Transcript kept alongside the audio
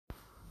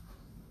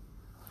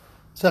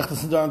Sech the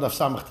Siddharn Daf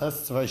Samach Test.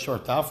 It's a very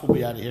short daf. We'll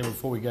be out of here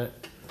before we get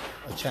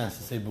a chance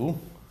to say boo.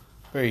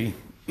 Very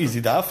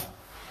easy daf.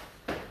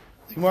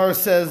 The Gemara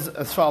says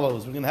as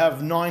follows. We're going to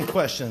have 9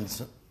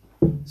 questions.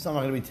 Some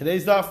are going to be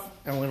today's daf,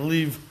 and we're going to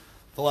leave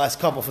the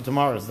last couple for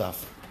tomorrow's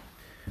daf.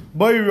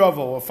 Boy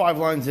Rava, we're 5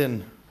 lines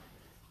in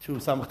to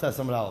Samach Test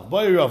Samad Aleph.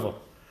 Boy Rava.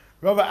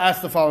 Rava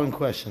asked the following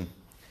question.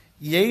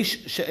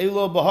 Yesh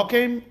she'elo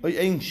b'hakim or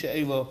ein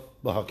she'elo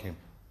b'hakim?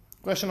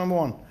 Question number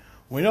 1.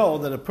 We know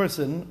that a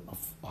person,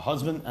 a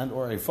husband and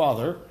or a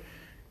father,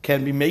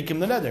 can make him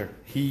the neder.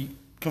 He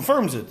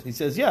confirms it. He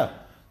says, yeah,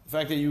 the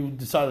fact that you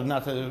decided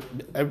not to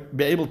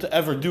be able to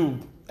ever do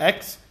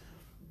X,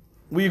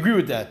 we agree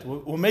with that.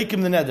 We'll make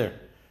him the neder.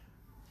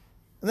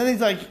 And then he's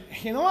like,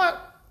 you know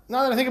what?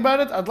 Now that I think about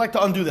it, I'd like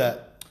to undo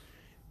that.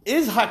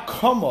 Is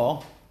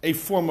hakama a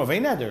form of a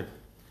neder?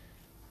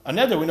 A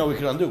neder we know we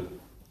can undo.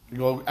 You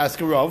go ask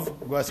a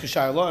Rav, go ask a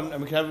Shaila,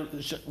 and we can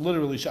have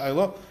literally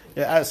Shaila,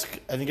 ask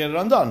and you get it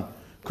undone.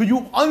 Could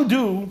you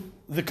undo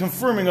the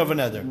confirming of a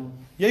neder?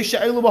 Yesh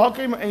she'elu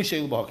b'hakim or ein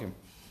she'elu b'hakim?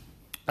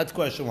 That's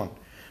question 1.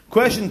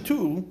 Question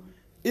 2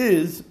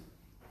 is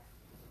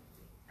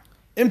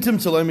imtim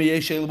tzalemi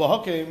yesh she'elu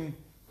b'hakim.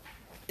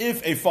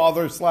 If a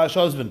father /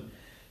 husband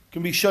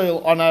can be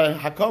she'el on a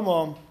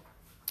hakama,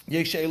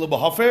 yesh she'elu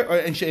b'hafer or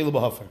ein she'elu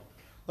b'hafer.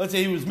 Let's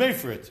say he was made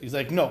for it. He's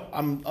like, no,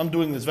 I'm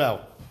doing this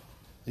vow.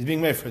 He's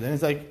being made for it. And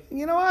he's like,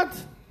 you know what?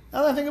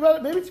 Now that I think about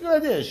it, maybe it's a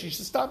good idea. She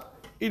should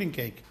stop eating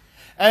cake.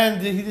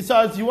 And he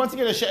decides he wants to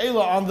get a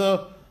she'ela on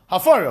the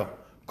hafara.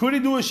 Could he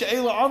do a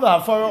she'ela on the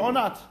hafara or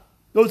not?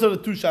 Those are the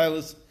 2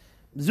 she'elas.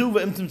 Zu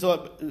ve'imtim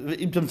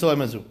tzalei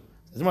mezu.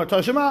 Zimar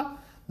Tashema,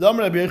 the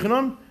Amr Rabbi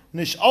Yechanan,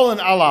 nish'alan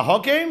ala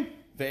hakim,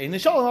 ve'ein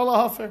nish'alan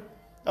ala hafer.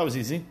 That was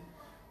easy.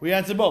 We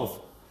answered both.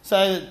 So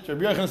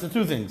Rabbi Yechanan said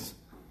 2 things.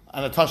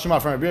 And a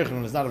Tashema from Rabbi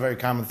Yechanan is not a very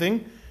common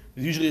thing.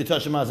 Usually a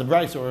Tashema is a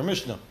Brisa or a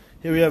Mishnah.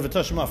 Here we have a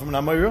Tashema from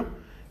an Amayra.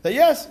 That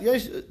yes,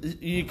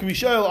 you can be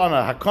she'el on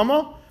a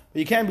hakama, but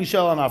you can't be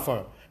she'el on a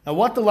hafara. Now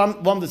what the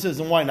lamdas is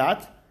and why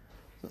not,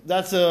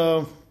 that's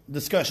a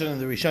discussion in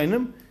the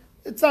Rishonim.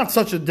 It's not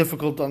such a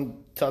difficult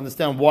to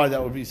understand why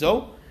that would be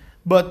so,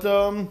 but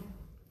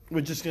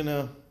we're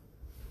gonna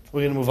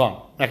move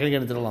on. Not gonna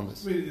get into the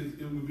lamdas. I mean,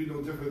 it would be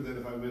no different than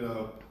if I made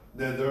a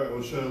neder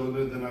or she'el in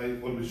it, then I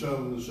want to be she'el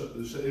in the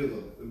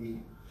she'ela. I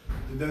mean,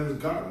 the neder is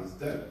gone, it's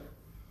dead,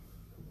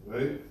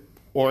 right?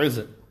 Or is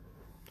it?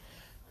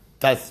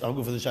 I'll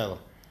go for the Shaila.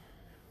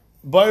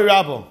 Boy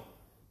Rabbo.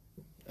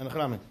 And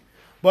Achrami.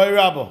 Boy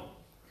Rabbo.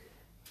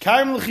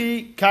 Kaim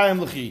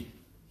l'chi.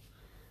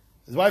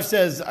 His wife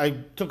says,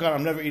 I'm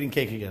never eating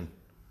cake again.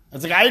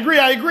 It's like, I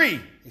agree.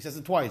 He says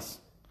it twice.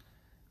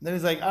 And then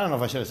he's like, I don't know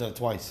if I should have said it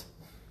twice.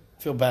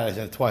 I feel bad I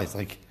said it twice.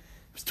 Like,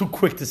 it was too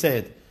quick to say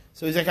it.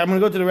 So he's like, I'm going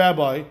to go to the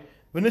rabbi.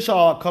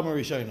 V'nishal hakama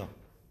rishayna.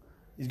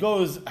 He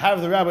goes,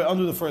 have the rabbi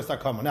undo the first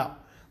hakama. Now,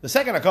 the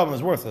second hakama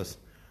is worthless.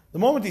 The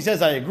moment he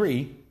says, I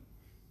agree,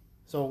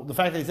 so the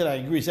fact that he said I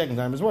agree second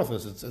time is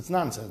worthless. It's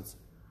nonsense.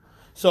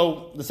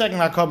 So the second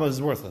hakama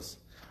is worthless.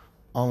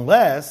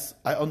 Unless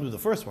I undo the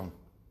first one.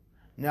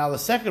 Now the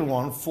second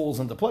one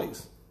falls into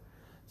place.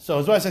 So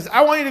his wife says,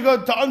 I want you to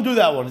go to undo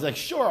that one. He's like,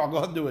 sure, I'll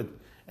go undo it.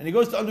 And he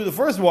goes to undo the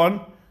first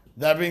one.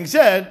 That being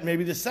said,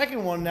 maybe the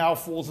second one now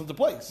falls into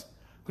place.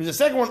 Because the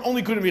second one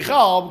only couldn't be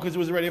chal because it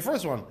was already a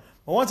first one.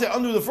 But once I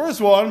undo the first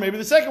one, maybe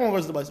the second one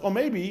goes into place. Or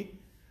maybe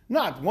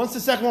not. Once the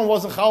second one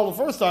wasn't chal the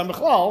first time,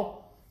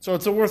 b'chlal, so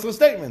it's a worthless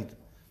statement.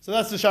 So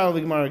that's the Shaila of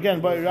the Gemara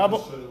again. But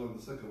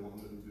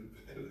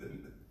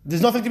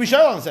there's nothing to be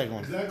Shaila on the second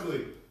one.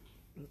 Exactly.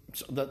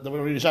 So that we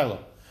don't need a Shaila.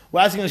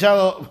 We're asking a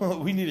Shaila,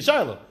 we need a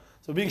Shaila.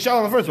 So being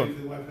Shaila on the first one.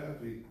 Make the wife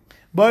happy.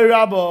 Boy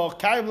Rabbo,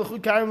 Kaim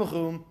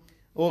l'chum,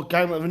 or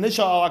Kaim l'v'nisha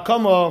al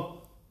akama,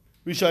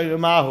 Rishayim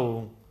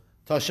mahu.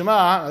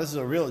 Tashema, this is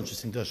a real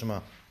interesting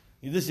Tashema.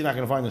 This you're not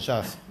going to find in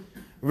Shas.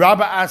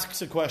 Rabba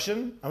asks a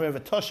question, and we have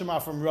a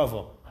Tashema from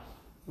Rava.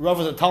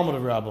 Rava is a Talmud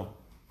of Rabba.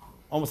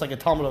 Almost like a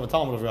Talmud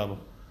of Rabba.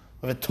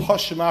 We have a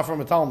Tashema from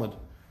a Talmud.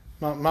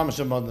 Mamash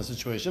in the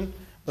situation.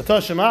 The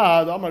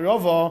Tashema, the Amar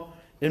Rava,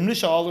 Im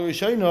Nisha Al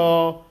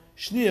Rishayna,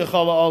 Shniya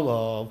Chala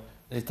Olav.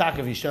 The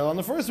Takav Yishel on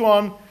the first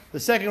one, the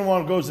second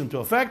one goes into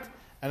effect,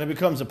 and it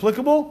becomes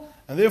applicable,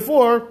 and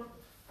therefore,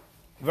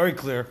 very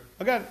clear.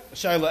 Again,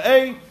 Shaila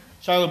A,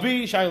 Shaila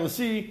B, Shaila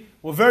C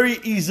were very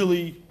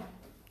easily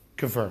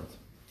confirmed.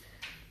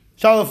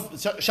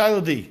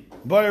 Shaila D,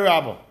 Boy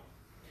Rabba.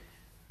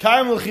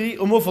 Kaim L'chi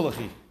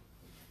Umufalachi.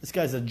 This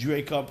guy's a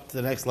drake up to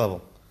the next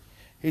level.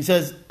 He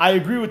says, I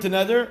agree with the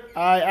neder,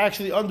 I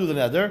actually undo the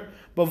neder,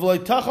 but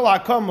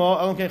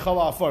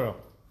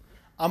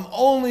I'm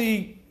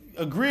only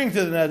agreeing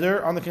to the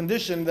neder on the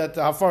condition that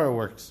the hafara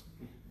works.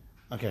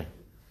 Okay.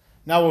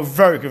 Now we're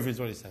very confused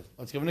what he said.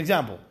 Let's give an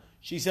example.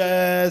 She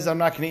says, I'm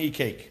not going to eat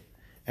cake.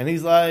 And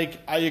he's like,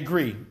 I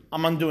agree,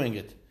 I'm undoing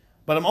it.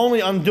 But I'm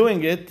only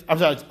undoing it,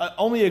 I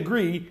only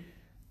agree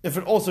if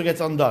it also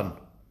gets undone.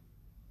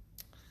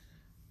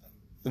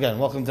 Again,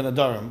 welcome to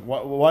Nadarim.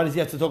 Why does he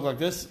have to talk like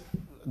this?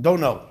 Don't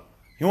know.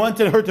 He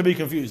wanted her to be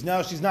confused.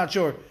 Now she's not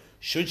sure.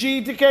 Should she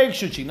eat the cake?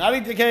 Should she not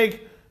eat the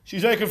cake?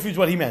 She's very confused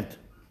what he meant.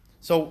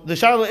 So the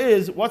shaila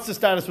is, what's the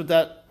status with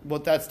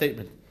that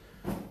statement?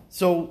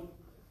 So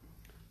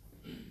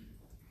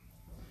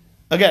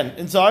again,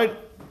 inside,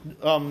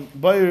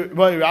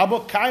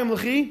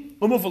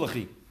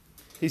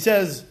 he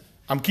says,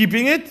 I'm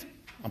keeping it,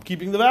 I'm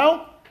keeping the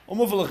vow,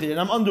 and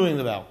I'm undoing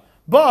the vow.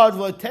 But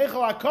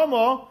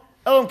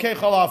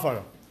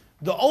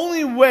the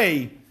only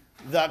way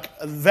that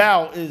a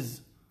vow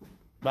is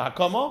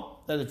b'hakama,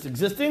 that it's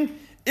existing,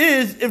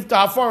 is if the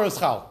hafara is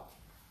chal,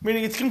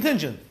 meaning it's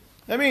contingent.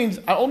 That means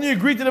I only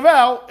agree to the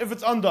vow if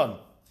it's undone.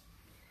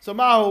 So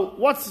Mahu,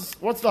 what's the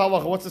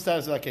halacha? What's the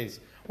status of that case?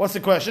 What's the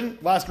question?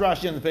 Last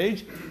Rashi on the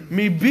page.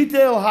 Mi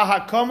bitel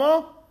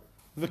hahakama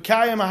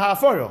v'kayim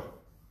ha'afara.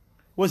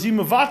 Was he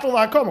mevatel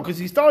ha'akama? Because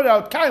he started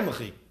out kayim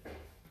l'chi.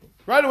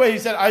 Right away he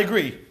said, I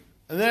agree.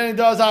 And then he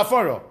does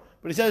ha'afara.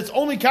 But he said it's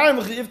only kayim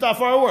l'chi if the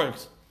ha'afara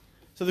works.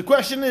 So the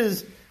question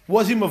is,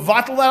 was he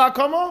mevatel that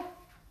ha'akama?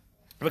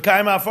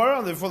 V'kayim ha'afara,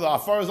 and therefore the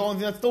ha'afara is the only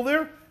thing that's still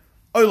there?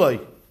 Oilai.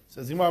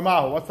 Says Yimar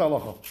Mahu, what's the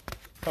halacha?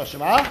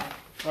 Tashema,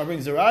 I bring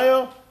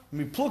Zeraya,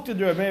 we plucked the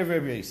Rabbi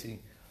Yossi.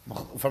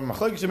 From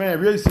Machlokes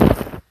Rabbi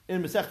Yossi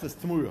in Masechtas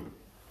Temura.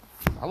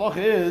 Halacha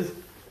is,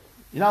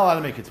 you're not allowed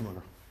to make it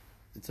Temura.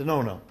 It's a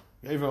no-no.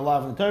 You're even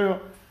allowed in the Torah,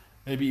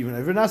 maybe even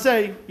over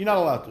Nasei, you're not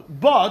allowed to.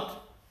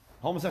 But,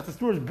 whole Masechtas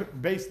Temura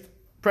is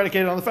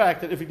predicated on the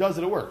fact that if he does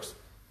it, it works.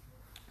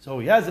 So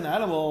he has an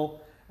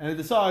animal, and he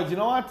decides, you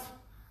know what?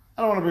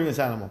 I don't want to bring this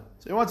animal.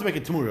 So he wants to make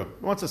it Temura.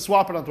 He wants to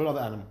swap it onto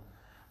another animal.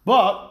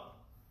 But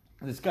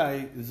this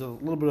guy is a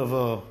little bit of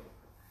a, I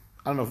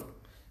don't know if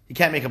he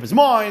can't make up his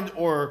mind,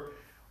 or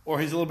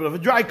he's a little bit of a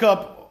dry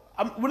cup.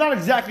 We're not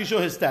exactly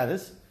sure his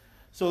status.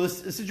 So the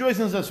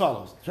situation is as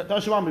follows. He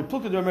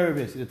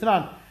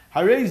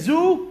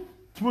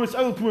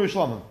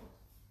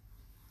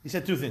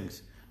said two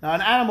things. Now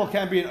an animal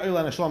can't be an oil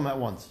and a shlom at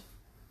once.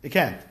 It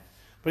can't.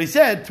 But he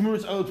said,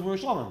 Tmuris oil, Tmuris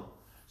shlomim.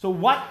 So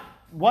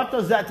what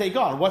does that take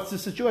on? What's the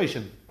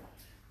situation?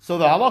 So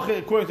the halacha,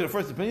 according to the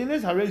first opinion,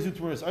 is Harezu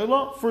Tmuris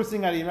Oila. First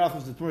thing out of your mouth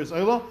was the Tmuris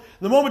Oila.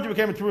 The moment you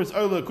became a Tmuris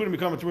Oila, it couldn't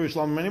become a Tmuris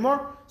Shlomim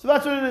anymore. So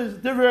that's what it is.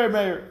 Divrei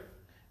Meir.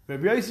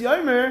 Rabbi Yossi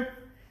Omer,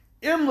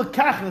 Im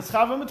lekach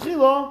neschava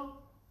metchila.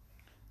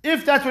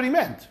 If that's what he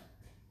meant,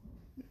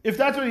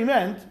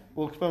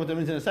 we'll explain what that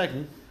means in a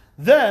second.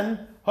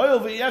 Then Hoyel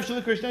v'yef shel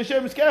Krishna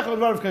Hashem miskecha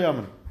v'dvarav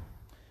kayamin.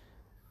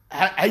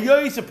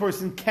 Hayoyis, a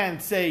person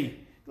can't say.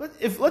 Let's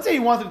say he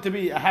wanted it to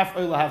be a half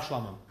Oila, half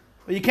Shlomim,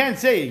 but you can't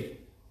say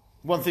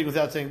one thing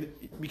without saying,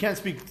 you can't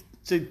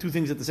say two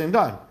things at the same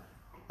time.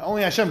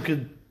 Only Hashem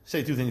could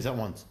say two things at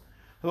once.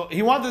 So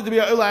he wanted it to be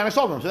a Ula and a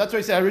Shalom. So that's why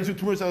he said, Harizu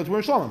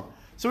Tumur Shalom.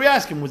 So we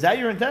ask him, was that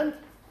your intent?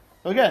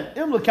 So again,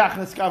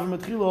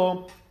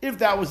 if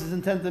that was his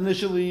intent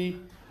initially,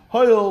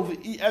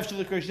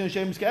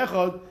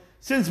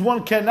 since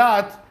one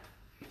cannot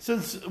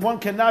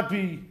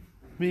be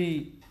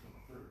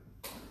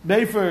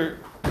made for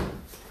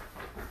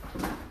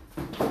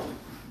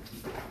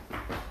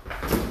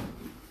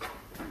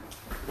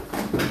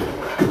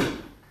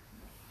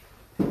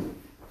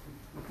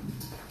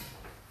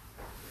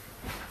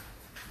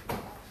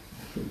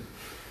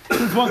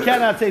one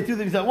cannot say two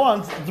things at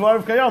once,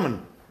 Dvarav Kayaman.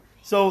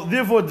 So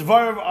therefore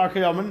Dvarav are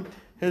Kayaman,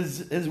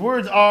 his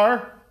words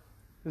are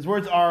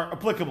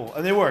applicable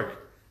and they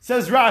work.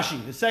 Says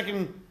Rashi, the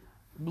second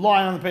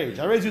line on the page.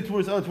 Harezu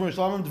Tmuris Oila Tmuris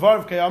Shlomim,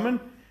 Dvarav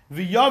Kayaman,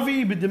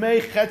 V'yavi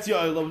b'demei Chetzi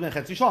Oila b'demei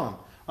Chetzi Shlomim.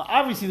 Now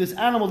obviously this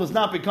animal does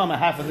not become a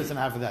half of this and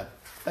half of that.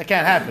 That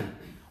can't happen.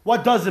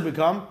 What does it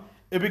become?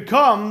 It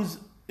becomes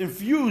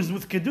infused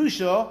with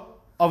Kedusha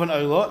of an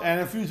Oila and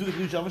infused with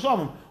the Kedusha of a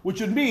Shlomim,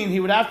 which would mean he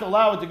would have to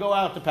allow it to go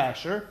out to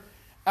pasture,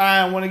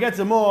 and when it gets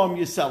a Moam,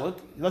 you sell it.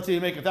 Let's say you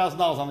make $1,000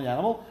 on the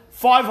animal.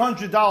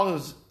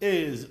 $500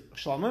 is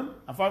Shlomim,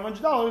 and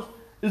 $500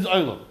 is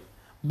Oila.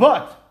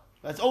 But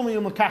that's only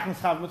in L'kach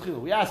Neschav Metchila.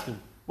 We ask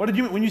him, what did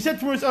you mean? When you said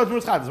Tmuris Oila,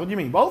 Tmuris Chadis, what do you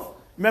mean? Both?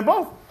 You meant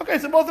both? Okay,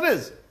 so both it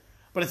is.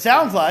 But it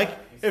sounds like,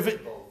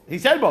 he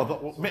said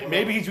both.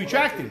 Maybe he's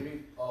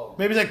retracting.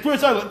 Maybe he's like,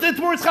 Tmuris Oila,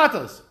 Tmuris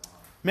Chadis.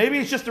 Maybe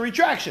it's just a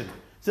retraction.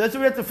 So that's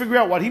what we have to figure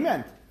out what he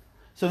meant.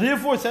 So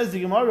therefore, says the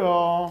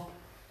Gemara,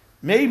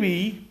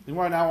 maybe the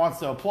Gemara now wants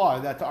to apply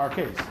that to our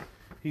case.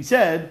 He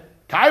said,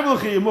 I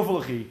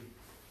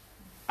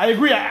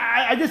agree,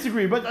 I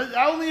disagree, but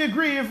I only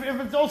agree if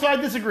it's also I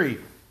disagree.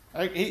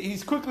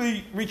 He's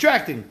quickly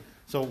retracting.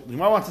 So the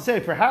Gemara wants to say,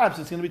 perhaps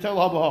it's going to be Tel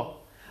HaBaha.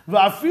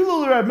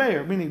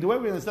 Meaning, the way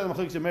we understand the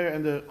Machlokes Meir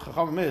and the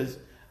Chachamim is,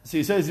 so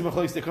he says the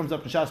Machlokes that comes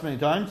up in Shas many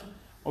times,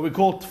 what we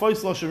call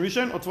Tfos Lashon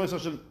Rishon or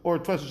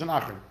Tfos Lashon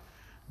Achron.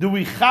 Do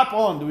we chap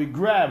on, do we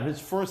grab his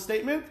first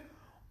statement,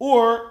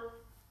 or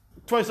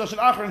Tfos Lashon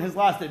Achron, his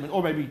last statement,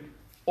 or maybe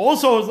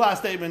also his last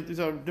statement? These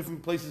are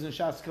different places in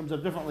Shas, comes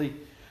up differently.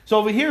 So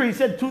over here he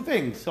said two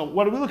things. So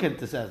what do we look at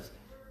this as?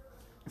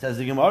 It says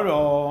the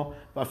Gemara,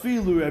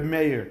 Vafilu Reb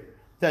Meir,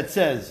 that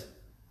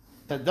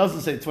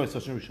doesn't say Tfos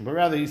Lashon Rishon, but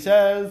rather he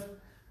says,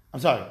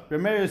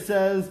 Reb Meir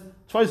says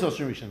Tfos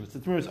Lashon Rishon, it's the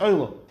Tmuris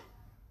Oila.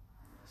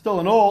 Still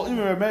in all, even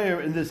Reb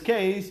Meir in this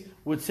case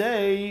would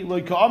say,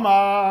 Loi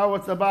ka'amar,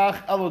 what's the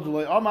bach? Elo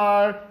d'loi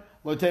amar,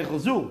 lo teichel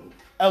zu.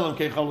 Elam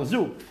Kei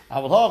Chalazu.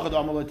 Aval Hachad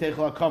Amar Lo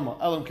Teichel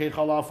HaKama. Elam Kei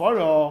Chala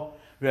Afara.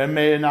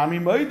 Remei Nami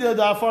Moida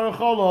Da Afara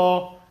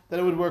Chala. Then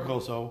it would work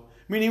also.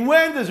 Meaning,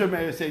 when does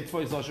Remei say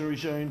Tvois Lashon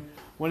Rishon?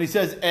 When he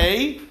says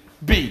A,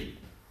 B.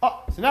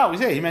 Oh, so now we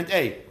say he meant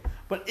A.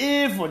 But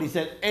if when he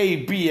said A,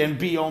 B, and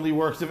B only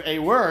works if A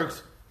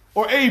works,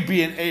 or A,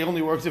 B, and A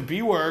only works if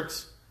B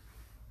works,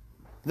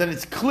 then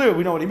it's clear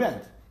we know what he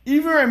meant.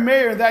 Even a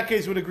mayor in that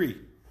case would agree.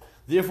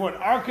 Therefore,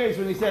 in our case,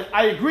 when he said,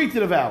 I agree to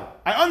the vow,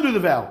 I undo the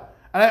vow,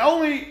 and I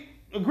only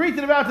agree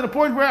to the vow to the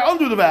point where I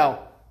undo the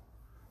vow,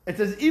 it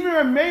says even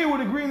a mayor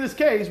would agree in this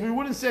case. We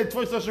wouldn't say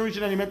Tvois Lashon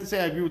Rishon and he meant to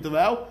say I agree with the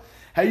vow.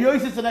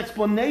 Hayos is an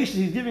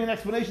explanation. He's giving an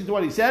explanation to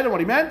what he said and what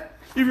he meant.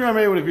 Even a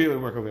mayor would agree it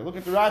would work over here. Look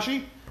at the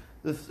Rashi,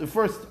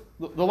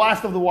 the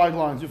last of the wide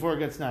lines before it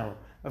gets narrow.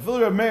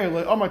 Affiliate of mayor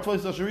like Omar Tvois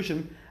Lashon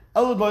Rishon.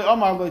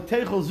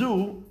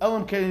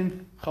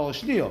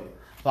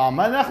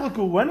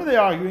 When are they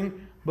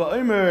arguing? Maybe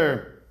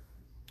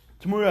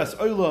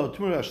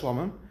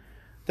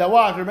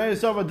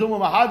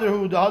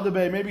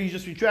he's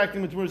just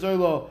retracting with Tmuras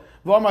Oilo.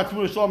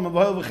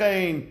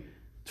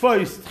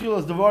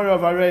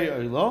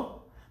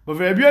 But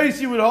Rabbi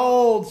Yossi would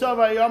hold,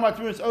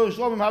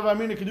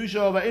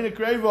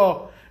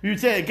 you'd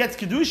say it gets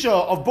Kedusha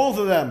of both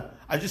of them.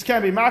 I just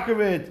can't be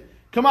Makravit.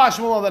 Kamash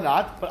Shmuel than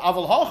not. But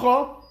Aval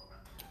Hacha,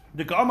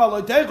 the Karma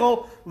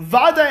Loitechel,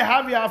 Vadai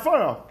Havi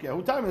Afara.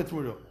 Who time in the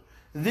Tmuro?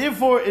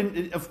 Therefore,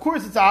 of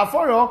course, it's a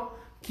Afara,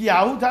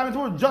 Kiyahu time in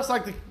Tmuro, just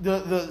like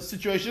the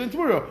situation in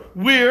Tmuro,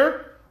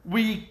 where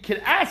we can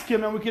ask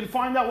him and we can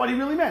find out what he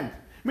really meant.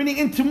 Meaning,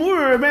 in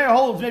Tmuro, Meir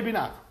holds, maybe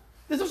not.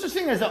 There's no such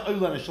thing as an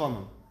Oila and a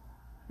Shlomim.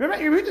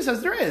 Remember,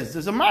 says there is.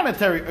 There's a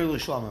monetary Oila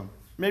Shlomim.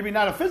 Maybe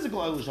not a physical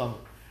Oila Shlomim.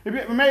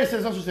 Meir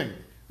says no such thing.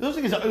 There's no such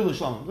thing as an Oila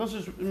Shlomim. There's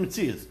no such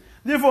Metzias.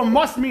 Therefore, it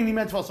must mean he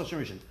meant Tvois Lashon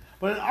Rishon.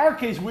 But in our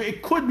case, where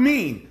it could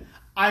mean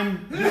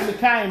I'm being the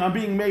Kaim, I'm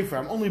being made for.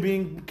 I'm only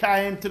being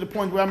Kaim to the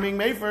point where I'm being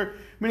made for.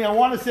 Meaning, I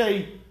want to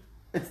say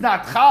it's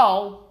not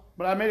Chal,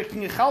 but I made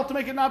it Chal to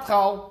make it not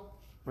Chal.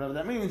 Whatever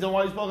that means, and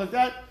why he spoke like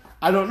that,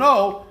 I don't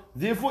know.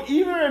 Therefore,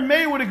 even if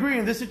May would agree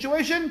in this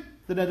situation,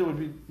 the nether would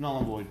be null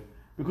and void.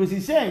 Because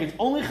he's saying it's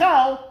only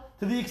Chal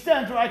to the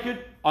extent where I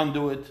could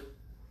undo it.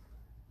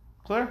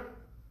 Clear?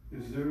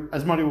 Is there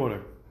as muddy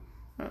water.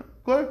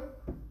 Clear?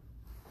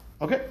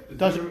 Okay. Is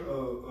there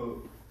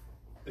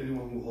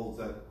anyone who holds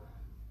that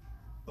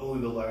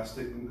only the last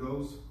statement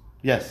goes?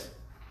 Yes.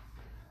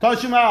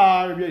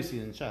 Tashima Rabbi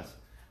Yossi in Shas.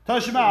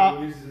 Tashima.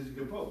 Rabbi Yossi says you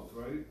get both,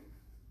 right?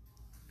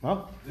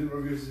 Huh? Didn't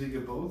Rabbi Yossi say you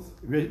get both?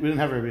 We didn't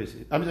have Rabbi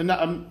Yossi. I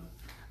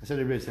said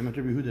Rabbi Yossi. I meant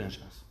Rabbi Yehuda in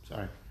Shas.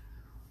 Sorry.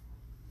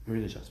 Rabbi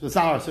Yehuda in Shas. But it's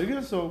not our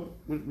sugya, so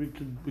we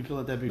could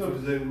let that be. No,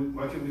 because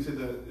why can't we say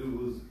that it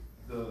was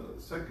the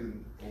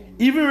second?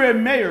 Even a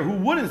mayor who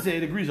wouldn't say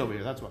it agrees over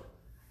here. That's why.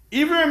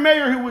 Even a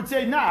mayor who would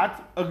say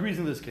not agrees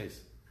in this case.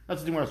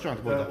 That's the thing where I was trying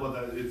to point out. Well,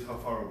 that it's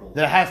hafarable.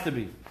 That has to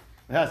be.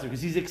 It has to,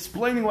 because he's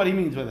explaining what he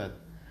means by that.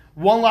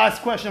 One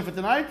last question for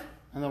tonight,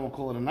 and then we'll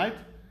call it a night.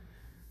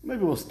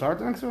 Maybe we'll start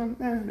the next one.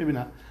 Maybe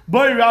not.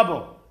 Boy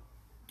Rabbo.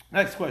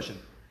 Next question.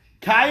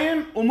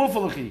 Kayim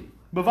umufalachi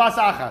bevas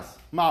achas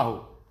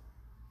mahu.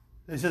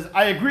 He says,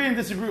 I agree and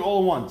disagree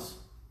all at once.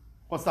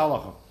 What's the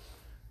halacha?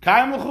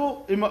 Kayim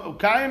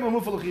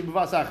umufalachi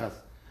bevas achas.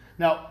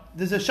 Now,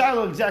 there's a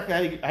shiloh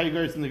exactly how you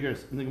go in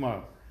the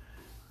Gemara.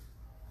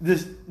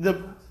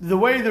 The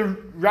way the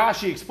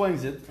Rashi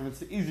explains it, and it's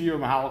the easier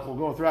mahalach, we'll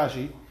go with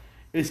Rashi,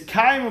 is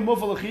Kayim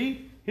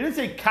umufalachi. He didn't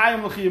say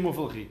Kayim lachi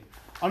umufalachi.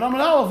 On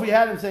Amar Aleph, we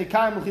had him say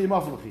Kayim lachi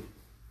umufalachi.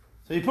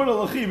 So he put a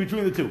lachi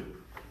between the two.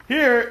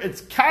 Here,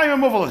 it's Kayim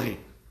umufalachi.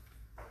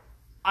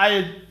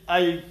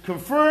 I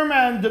confirm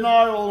and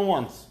deny all at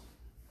once.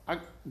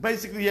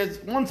 Basically, he has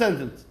one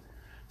sentence.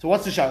 So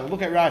what's the shayla?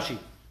 Look at Rashi.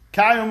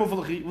 Kayim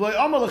umufalachi. V'lo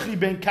amar lachi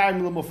ben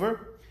Kayim l'mufer.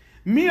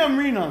 Mi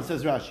amrinan,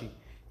 says Rashi.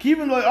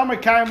 Kivin lo amar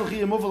Kayim lachi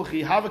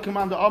umufalachi. Have a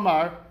command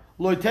amar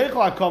lo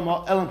teichel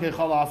hakama elam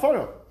keichal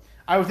ha'afara.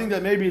 I would think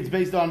that maybe it's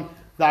based on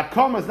the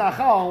hakama is not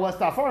chal unless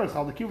the afara is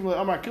chal. The kivin lo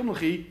amar kim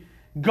lachi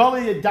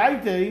gali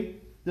yadaite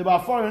the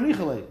ba'afara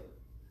nichale.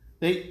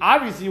 They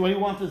obviously what he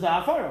wants is a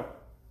hafara,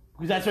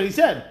 because that's what he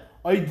said.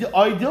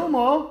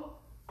 Dilma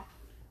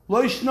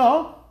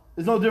loishna.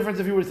 There's no difference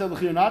if he would have said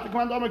lechi or not. The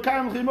command amar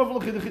Kayim lechi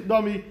umufalachi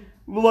dami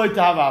v'lo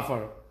to have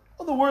hafara.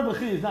 Well, the word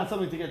lechi is not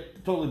something to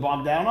get totally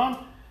bogged down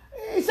on.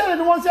 He said it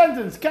in one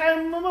sentence.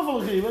 Kayim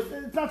umufalachi, but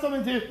it's not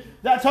something to.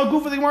 That's how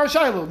goofy the Gemara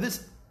Shiloh.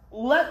 This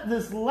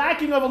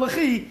lacking of a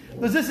lechi,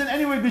 does this in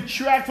any way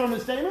detract from the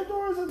statement,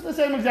 or is it the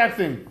same exact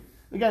thing?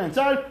 Again,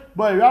 inside,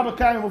 by Rabba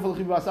Kayim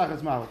umufalachi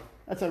b'asachas malach.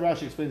 That's how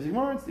Rashi explains the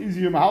Gemara. It's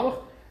easier mahalach.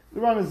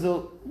 The Ran is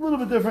a little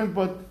bit different,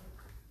 but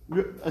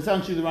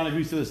essentially the Ran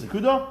agrees to this.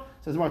 Kudo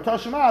says Mar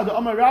Tashema the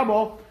Amar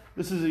Rabbo.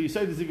 This is a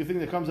Yisayid thing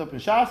that comes up in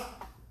Shas.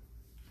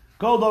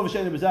 Kol dov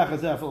sheni b'zachas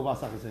zeh full of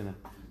asachas.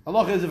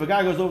 Allah is if a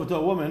guy goes over to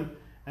a woman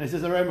and he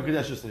says Arei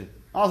Mekadeshusli,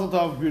 also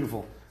tov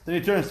beautiful. Then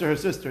he turns to her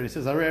sister and he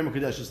says Arei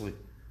Mekadeshusli.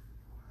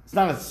 It's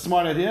not a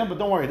smart idea, but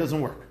don't worry, it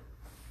doesn't work.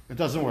 It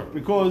doesn't work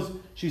because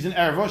she's an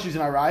erva, she's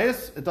an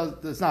arayis.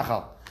 It's not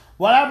chal.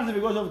 What happens if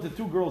he goes over to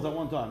two girls at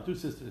one time, two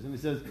sisters, and he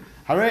says,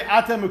 "Hare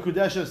atem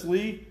mekudeshes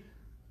li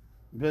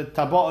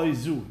b'taba'oi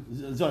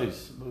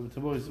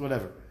zois,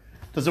 whatever."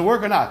 Does it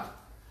work or not?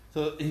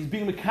 So he's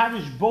being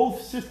mekadosh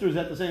both sisters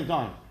at the same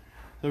time.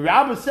 The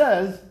Rabbah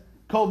says,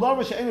 "Kol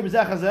davar she'enu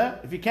b'zeh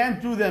hazeh." If you can't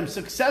do them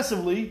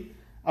successively,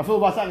 afilu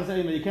b'asach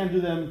hazeh, you can't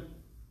do them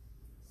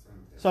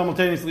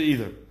simultaneously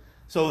either.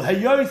 So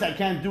hayois, I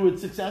can't do it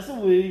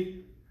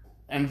successively,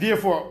 and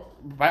therefore,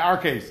 by our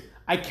case,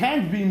 I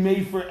can't be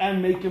made for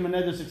and make him an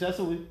eder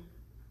successfully.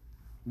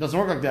 It doesn't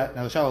work like that.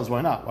 Now the shadow is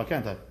why not? Why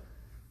can't I?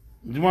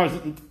 The Gemara is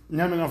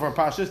naming off our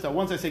pashas that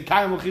once I say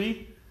kayim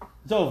l'chi,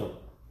 it's over.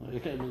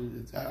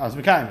 As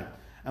mekayim.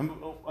 And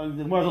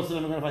the Gemara is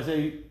also naming if I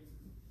say,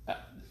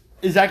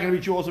 is that going to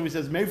be true? Also, if he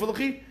says mei for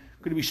l'chi,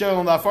 could it be shadow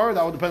on that far?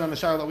 That would depend on the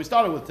shadow that we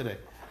started with today.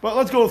 But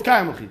let's go with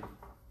kayim l'chi.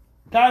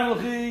 Kayim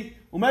l'chi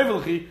umei for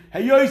l'chi.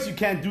 Hayois, you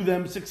can't do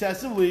them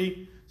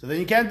successively, so then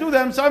you can't do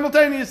them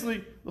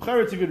simultaneously.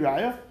 L'chayr, it's a good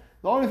raya.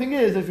 The only thing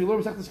is, if you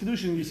learn Masechtas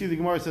Kedushin, you see the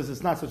Gemara says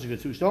it's not such a good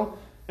tushto.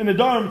 In the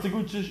Dharm, it's a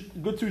good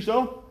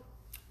tushto,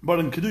 but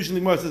in Kedushin,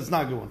 the Gemara says it's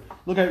not a good one.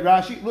 Look at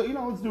Rashi. Look,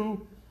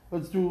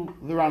 let's do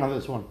the round of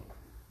this one.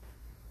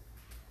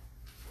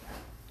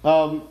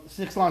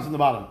 6 lines from the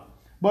bottom.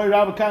 Boy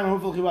Rabbi Kaim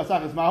Hufel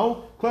Chivasachas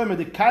Mahu Kloimer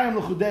the Kaim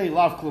Lechudei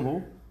Lav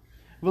Klumu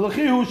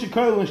V'Lechihu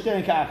Shekoil and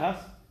Shtein Kachas.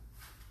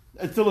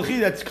 It's the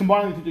Lechi that's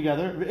combining the two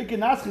together. V'Ikin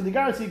Naschi the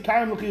Garasi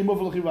Kaim Lechi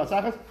Mufel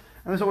Chivasachas.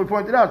 And that's what we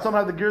pointed out.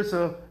 Somehow the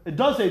Girsa, it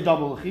does say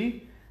double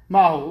Lechi.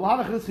 Mahu.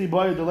 L'hanach Litzchi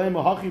Boy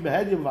Delema Hachi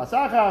Behedi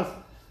V'Asachas.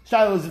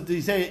 Shiloh,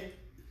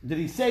 did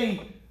he say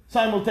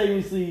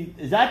simultaneously?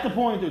 Is that the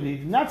point? Or did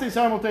he not say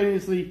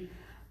simultaneously?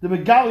 The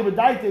Megali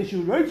B'Daite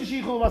Shu Roitz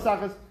Shichul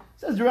V'Asachas.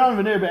 Says Duran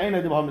V'Ner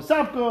Be'ena D'Baham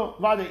Mesapko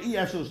V'Ade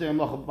Iyashul Shteim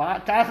Loch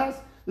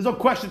Kachas. There's no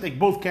question they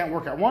both can't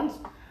work at once.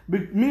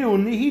 Miu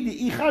Nihi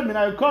Di Ichad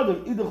B'Nayu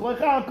Kodem Idach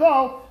Loichal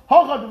Kol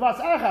Hochad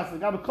V'Asachas.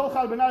 L'Gabe Kol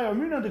Chal B'Nayu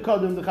Amina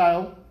D'Kodem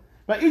D'Chayil.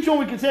 But each one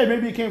we can say,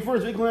 maybe it came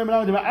first, or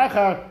maybe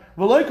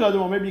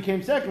it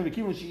came second. Maybe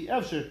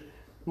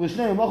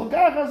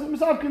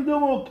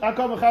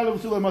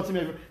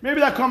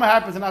that comma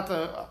happens and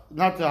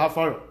not the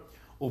hafar.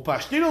 The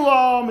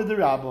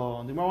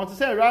Gemara wants to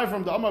say right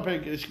from the Amar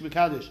Peikish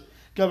Mekadosh.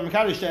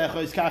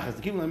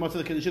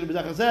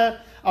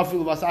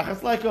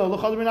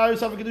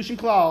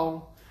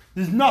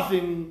 There's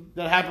nothing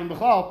that happened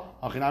b'chlal.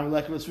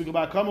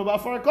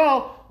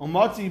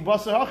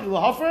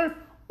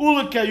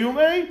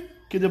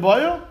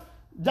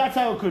 That's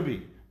how it could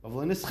be.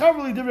 This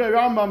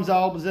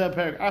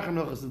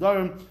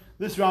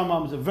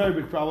Rambam is a very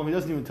big problem. He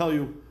doesn't even tell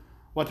you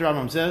what the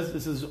Rambam says.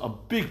 This is a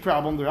big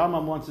problem. The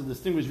Rambam wants to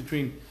distinguish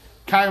between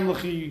Kayim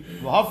L'chi,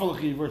 V'Hafal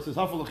L'chi versus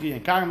Hafal L'chi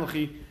and Kayim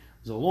L'chi.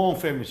 There's a long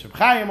famous Reb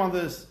Chaim on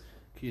this.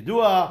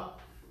 Kiyadua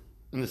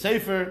in the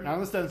Sefer, not in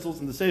the stencils,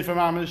 in the Sefer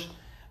Mamish.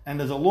 And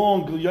there's a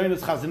long Gilyonis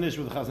Chazanish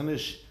with the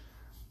Chazanish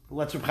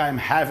lets Reb Chaim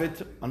have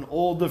it on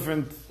all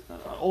different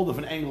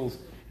angles.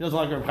 He doesn't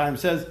like what Reb Chaim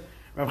says.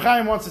 Reb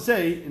Chaim wants to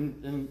say,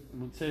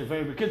 say a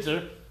very big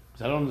kitzer,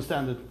 because I don't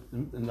understand it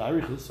in the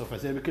Arichus, so if I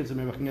say a big kitzer,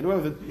 maybe I can get away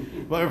with it.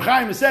 What Reb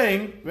Chaim is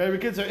saying, very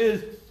big kitzer,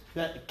 is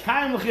that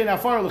Kaim L'chi and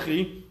Afar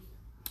L'chi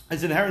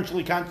is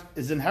inherently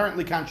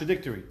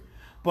contradictory.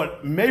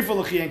 But Meifar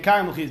L'chi and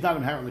Kaim L'chi is not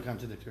inherently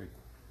contradictory.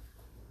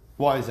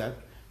 Why is that?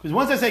 Because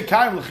once I say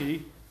Kaim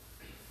L'chi,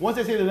 once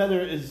I say the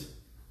nether is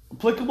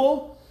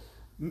applicable,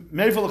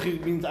 Meifar L'chi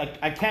means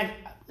I can't,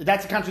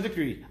 that's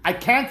contradictory. I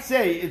can't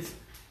say it's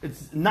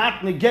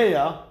not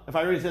Negeya if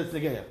I already said it's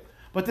Negeya.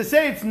 But to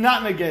say it's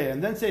not Negeya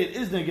and then say it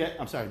is Negeya,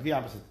 I'm sorry, the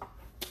opposite.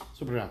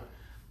 Super around.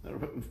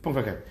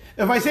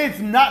 If I say it's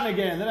not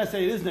Negeya and then I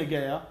say it is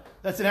Negeya,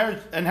 that's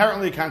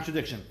inherently a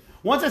contradiction.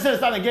 Once I said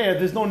it's not Negeya,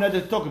 there's no net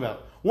to talk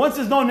about. Once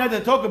there's no net to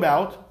talk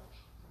about,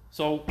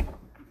 so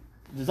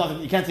there's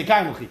nothing, you can't say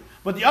Kaim L'chi.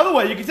 But the other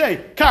way, you can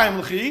say Kaim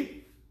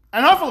L'chi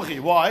and Hafal L'chi.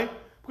 Why?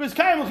 Because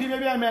Kaim L'chi,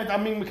 maybe I meant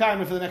I'm being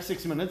Mekayim for the next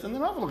 6 minutes, and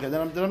then Hafal L'chi,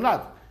 then I'm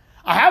not.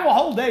 I have a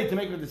whole day to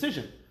make a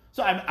decision.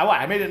 So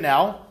I made it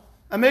now,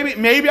 and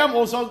maybe I'm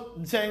also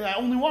saying I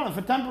only want it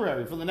for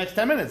temporary, for the next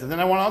 10 minutes, and then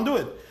I want to undo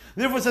it.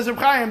 Therefore, it says Reb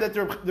Chaim that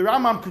the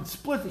Rambam could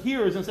split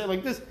hearers and say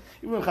like this.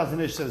 Even when Chazon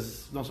Ish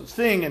says no such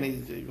thing, and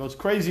he goes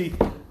crazy.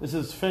 This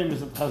is famous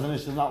that Chazon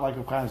Ish is not like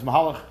Reb Chaim's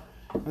Mahalach.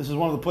 This is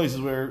one of the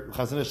places where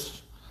Chazon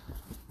Ish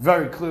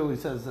very clearly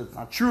says that it's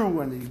not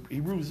true, and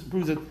he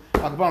proves it.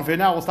 For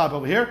now, we'll stop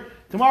over here.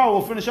 Tomorrow,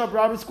 we'll finish up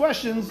Rabbi's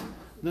questions.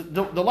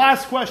 The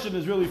last question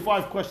is really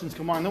 5 questions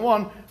combined in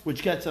one,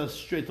 which gets us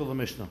straight to the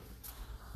Mishnah.